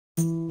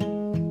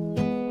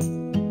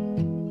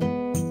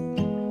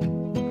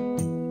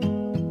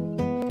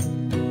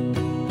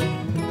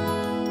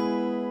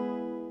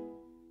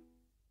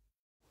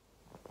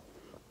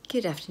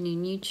Good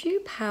afternoon,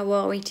 YouTube. How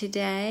are we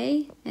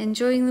today?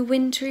 Enjoying the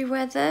wintry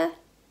weather?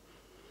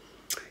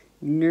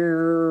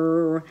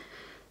 No.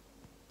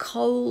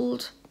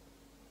 Cold,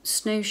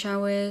 snow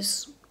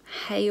showers,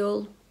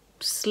 hail,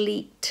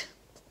 sleet.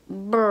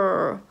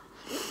 Brr.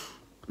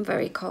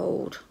 Very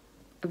cold.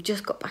 I've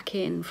just got back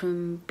in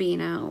from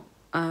being out.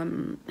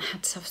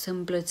 Had to have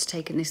some bloods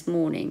taken this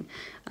morning,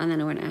 and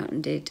then I went out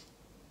and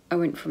I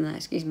went from there,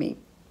 excuse me.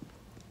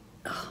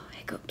 Oh,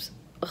 hiccups.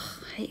 Oh,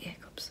 I hate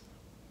hiccups.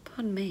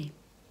 Pardon me.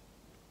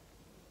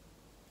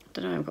 I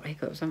don't know, I've got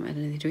hiccups, I haven't had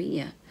anything to eat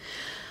yet.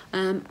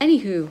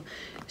 Anywho,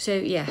 so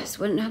yes,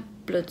 when I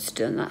had bloods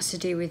done, that's to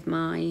do with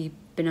my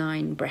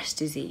benign breast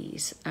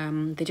disease.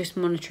 They're just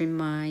monitoring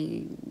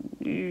my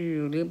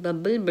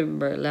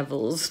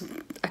levels.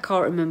 I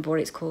can't remember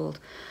what it's called.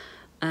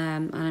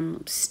 And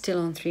I'm still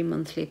on 3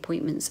 monthly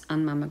appointments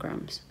and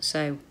mammograms.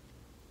 So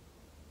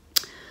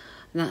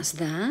that's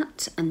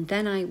that. And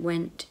then I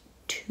went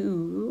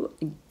to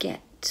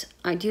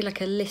I do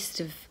like a list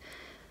of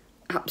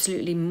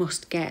absolutely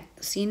must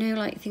gets, you know,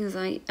 like things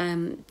like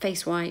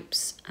face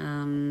wipes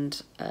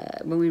and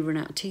when we run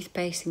out of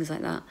toothpaste, things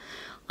like that.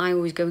 I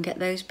always go and get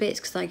those bits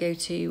because I go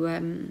to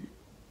a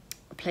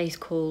place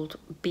called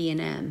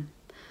B&M,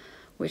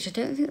 which I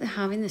don't think they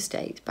have in the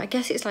States, but I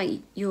guess it's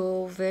like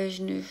your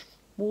version of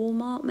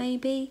Walmart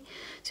maybe.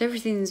 So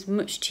everything's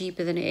much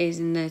cheaper than it is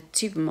in the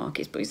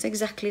supermarkets, but it's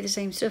exactly the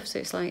same stuff, so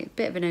it's like a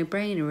bit of a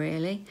no-brainer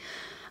really.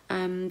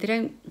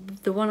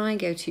 The one I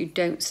go to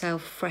don't sell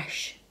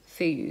fresh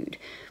food,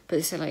 but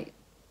they sell like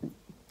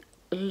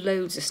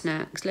loads of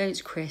snacks, loads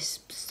of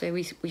crisps. So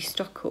we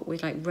stock up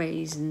with like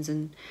raisins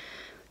and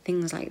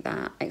things like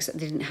that, except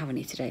they didn't have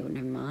any today, but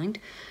never mind.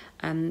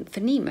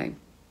 For Nemo.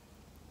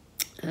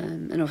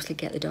 And obviously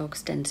get the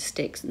dogs dentist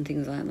sticks and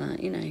things like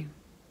that, you know.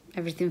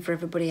 Everything for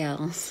everybody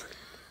else.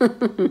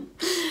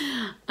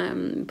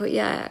 But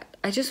yeah,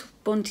 I just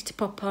wanted to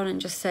pop on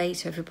and just say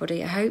to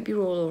everybody, I hope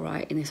you're all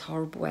alright in this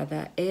horrible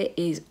weather. It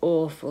is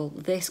awful.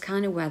 This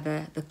kind of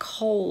weather, the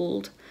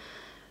cold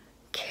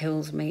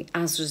kills me,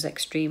 as does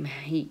extreme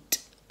heat.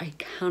 I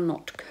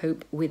cannot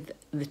cope with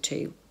the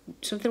two.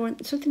 Something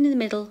in the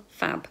middle,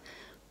 fab.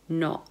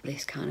 Not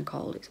this kind of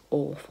cold, it's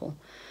awful.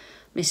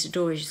 Mr.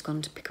 Dory's just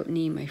gone to pick up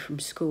Nemo from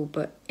school,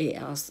 but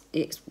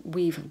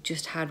we've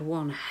just had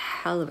one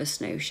hell of a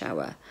snow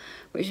shower,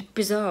 which is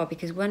bizarre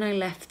because when I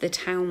left the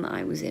town that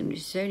I was in, which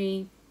is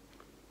only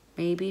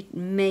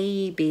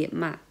maybe at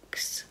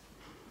max,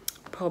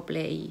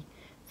 probably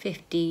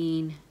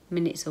 15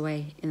 minutes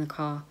away in the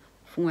car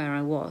from where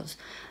I was,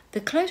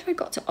 the closer I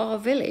got to our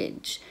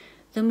village,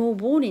 the more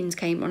warnings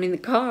came on in the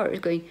car. It was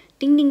going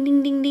ding, ding,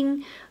 ding, ding,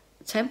 ding,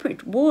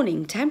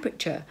 warning,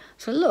 temperature.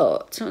 So I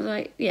looked, and I was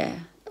like,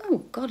 yeah.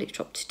 Oh God, it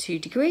dropped to 2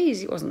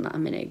 degrees. It wasn't that a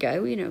minute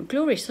ago. You know,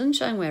 glorious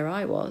sunshine where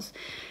I was.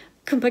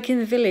 Come back in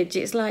the village,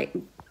 it's like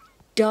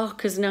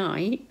dark as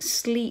night,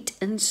 sleet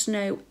and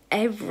snow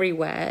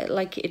everywhere,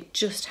 like it had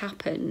just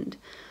happened.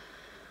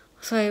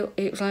 So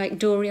it was like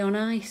Dory on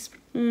ice.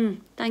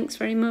 Thanks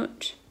very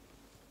much.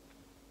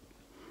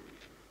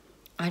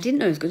 I didn't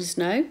know it was going to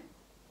snow.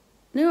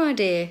 No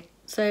idea.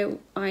 So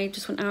I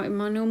just went out in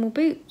my normal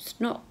boots,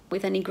 not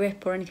with any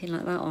grip or anything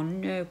like that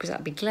on. No, because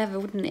that'd be clever,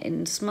 wouldn't it?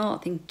 And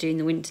smart thing to do in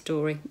the winter,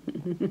 Dory.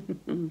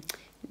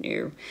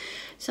 No.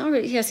 So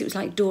yes, it was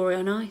like Dory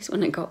on ice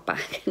when I got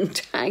back and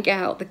drag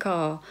out the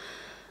car.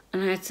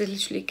 And I had to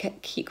literally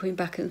keep going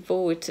back and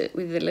forward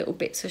with the little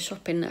bits of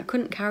shopping. I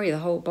couldn't carry the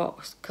whole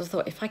box because I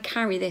thought if I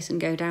carry this and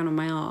go down on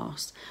my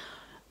arse,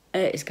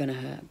 it's going to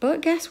hurt.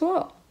 But guess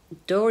what?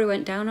 Dory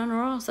went down on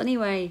her arse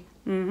anyway.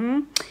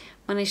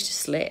 Managed to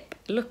slip.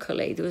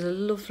 Luckily, there was a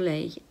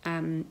lovely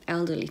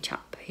elderly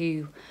chap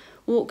who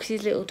walks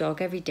his little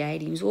dog every day,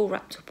 and he was all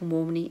wrapped up and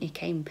warm, and he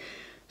came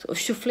sort of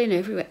shuffling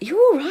everywhere. You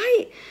all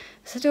right? I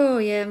said, oh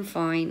yeah, I'm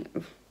fine.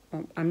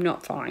 Well, I'm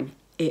not fine.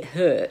 It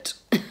hurt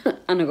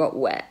and I got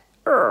wet.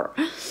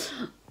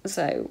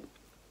 So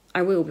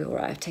I will be all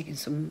right. I've taken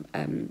some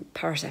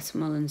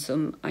paracetamol and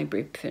some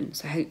ibuprofen,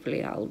 so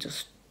hopefully that'll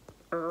just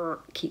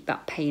keep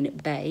that pain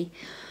at bay.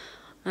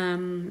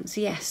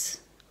 So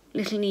yes,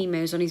 little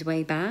Nemo's on his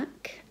way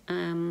back. So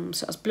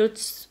I was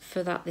bloods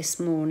for that this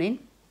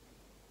morning.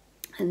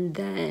 And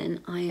then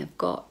I have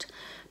got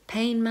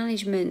pain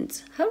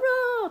management,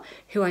 hurrah,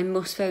 who I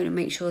must phone and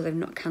make sure they've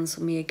not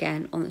cancelled me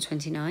again on the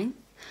 29th.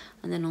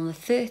 And then on the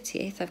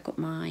 30th, I've got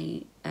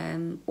my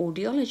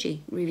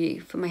audiology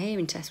review for my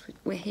hearing test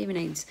with hearing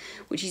aids,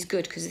 which is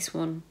good because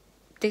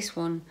this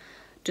one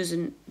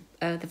doesn't,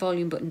 the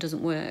volume button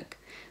doesn't work.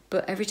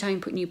 But every time you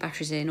put new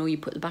batteries in, or you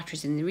put the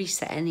batteries in, they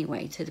reset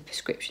anyway to the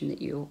prescription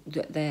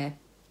that they're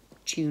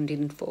tuned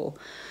in for.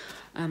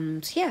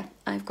 So yeah,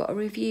 I've got a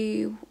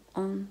review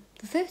on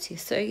the 30th.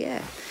 So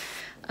yeah,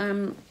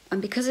 and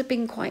because I've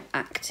been quite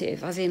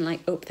active, as in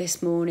like up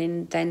this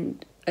morning, then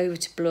over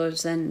to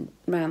bloods, then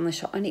round the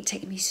shop, and it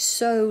takes me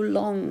so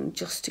long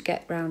just to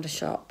get round a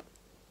shop,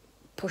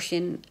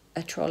 pushing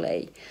a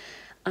trolley,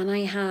 and I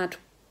had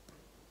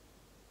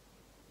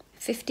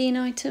 15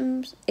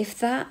 items, if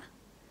that.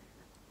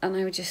 And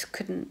I just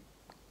couldn't,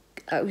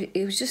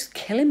 it was just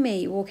killing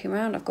me walking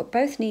around. I've got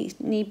both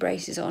knee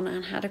braces on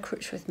and had a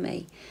crutch with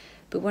me.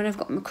 But when I've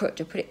got my crutch,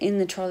 I put it in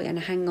the trolley and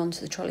I hang on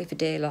to the trolley for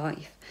dear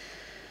life.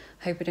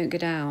 Hope I don't go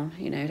down,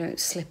 you know, don't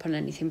slip on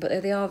anything.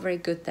 But they are very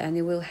good there and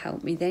they will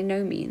help me. They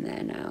know me in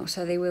there now,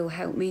 so they will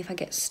help me if I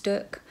get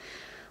stuck.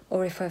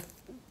 Or if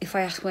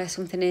I ask where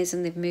something is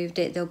and they've moved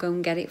it, they'll go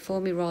and get it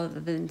for me rather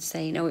than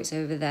saying, oh, it's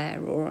over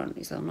there or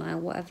it's on aisle,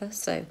 whatever.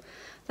 So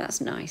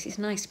that's nice. It's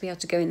nice to be able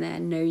to go in there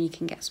and know you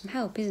can get some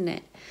help, isn't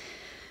it?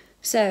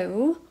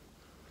 So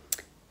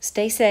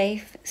stay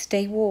safe,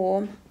 stay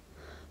warm.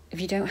 If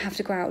you don't have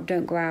to go out,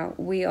 don't go out.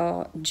 We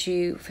are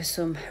due for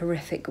some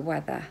horrific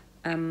weather.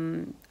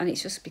 And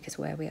it's just because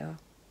where we are.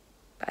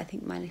 But I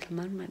think my little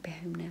man might be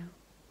home now.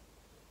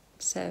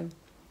 So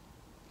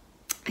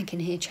I can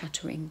hear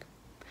chattering.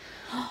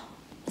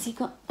 Has he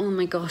got... Oh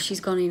my gosh, he's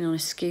gone in on a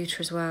scooter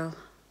as well.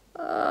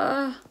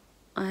 I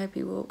hope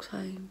he walks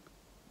home.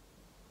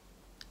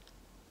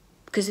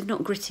 Because they've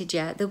not gritted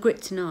yet. They'll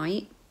grit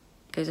tonight.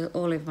 Goes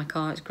all over my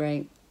car, it's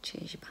great.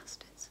 Cheers, you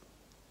bastards.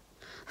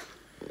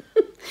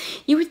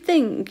 You would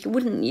think,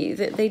 wouldn't you,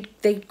 that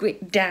they'd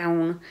grit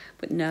down,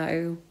 but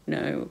no.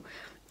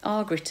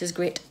 Our gritters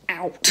grit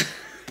out.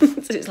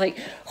 So it's like,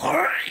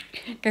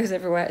 goes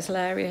everywhere, it's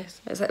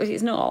hilarious.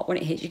 It's not when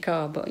it hits your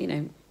car, but you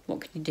know,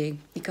 what can you do?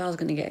 Your car's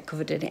going to get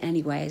covered in it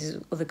anyway as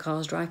other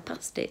cars drive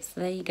past it, so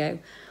there you go.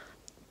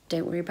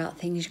 Don't worry about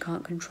things you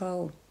can't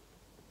control.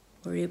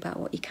 Worry about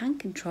what you can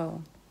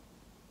control.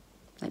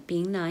 Like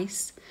being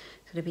nice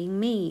instead of being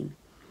mean.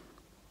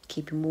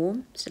 Keeping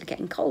warm instead of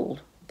getting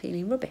cold.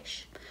 Feeling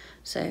rubbish.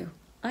 So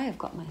I have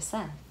got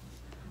myself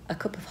a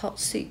cup of hot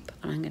soup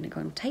and I'm going to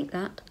go and take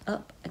that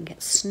up and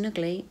get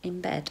snugly in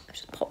bed. I've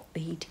just popped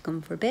the heating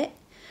on for a bit.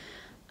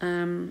 But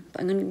I'm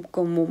going to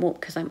go and warm up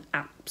because I'm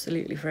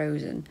absolutely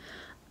frozen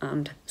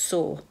and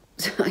sore.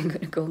 So I'm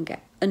going to go and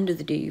get under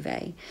the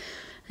duvet.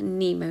 And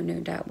Nemo, no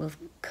doubt, will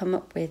come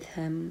up with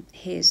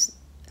his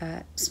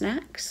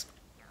snacks.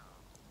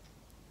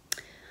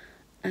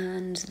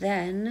 And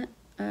then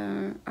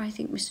I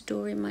think Mr.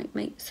 Dory might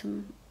make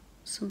some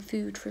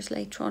food for us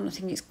later on. I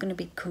think it's going to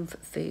be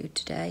comfort food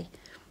today.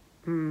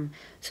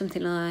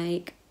 Something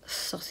like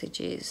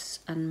sausages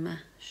and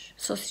mash.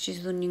 Sausages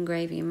with onion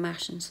gravy and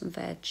mash and some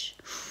veg.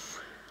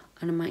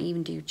 And I might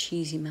even do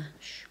cheesy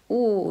mash.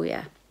 Oh,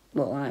 yeah.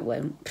 Well, I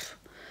won't.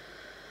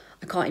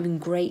 I can't even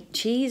grate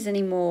cheese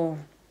anymore.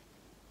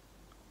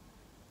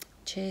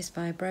 Cheers,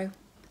 Vibro.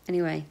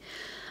 Anyway,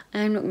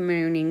 I'm not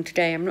moaning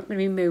today. I'm not going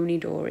to be moany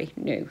Dory.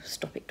 No,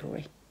 stop it,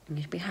 Dory. I'm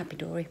going to be happy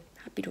Dory.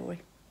 Happy Dory.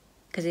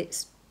 Because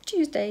it's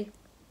Tuesday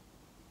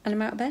and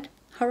I'm out of bed.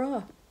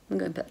 Hurrah. I'm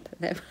going to bed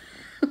there.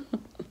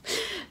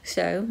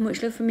 So,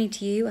 much love from me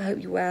to you. I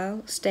hope you're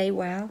well. Stay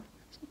well.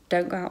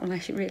 Don't go out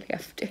unless you really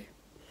have to.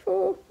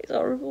 Oh, it's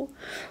horrible.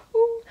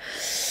 Oh.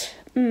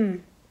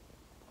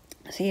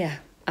 So yeah,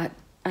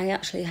 I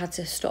actually had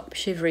to stop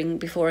shivering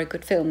before I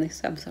could film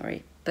this. I'm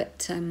sorry.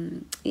 But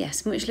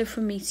yes, much love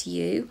from me to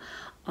you.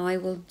 I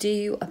will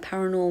do a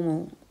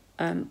paranormal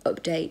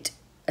update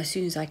as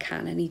soon as I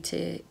can. I need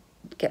to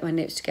get my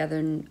notes together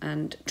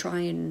and try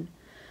and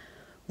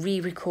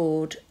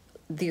re-record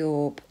the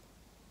orb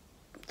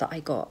that I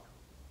got.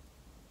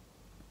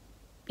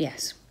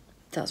 Yes,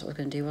 that's what I was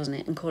going to do, wasn't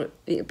it? And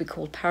it'll be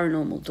called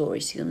Paranormal Dory,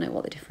 so you'll know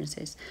what the difference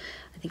is.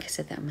 I think I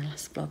said that in my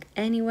last vlog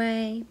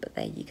anyway, but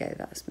there you go,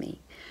 that's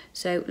me.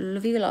 So,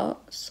 love you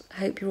lots.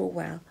 Hope you're all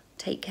well.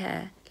 Take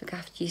care. Look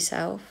after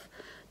yourself.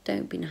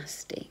 Don't be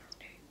nasty.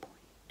 No point.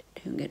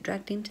 Don't get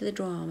dragged into the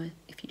drama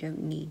if you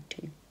don't need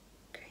to.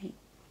 Okay?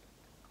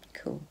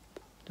 Cool.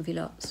 Love you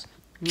lots.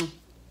 Mwah.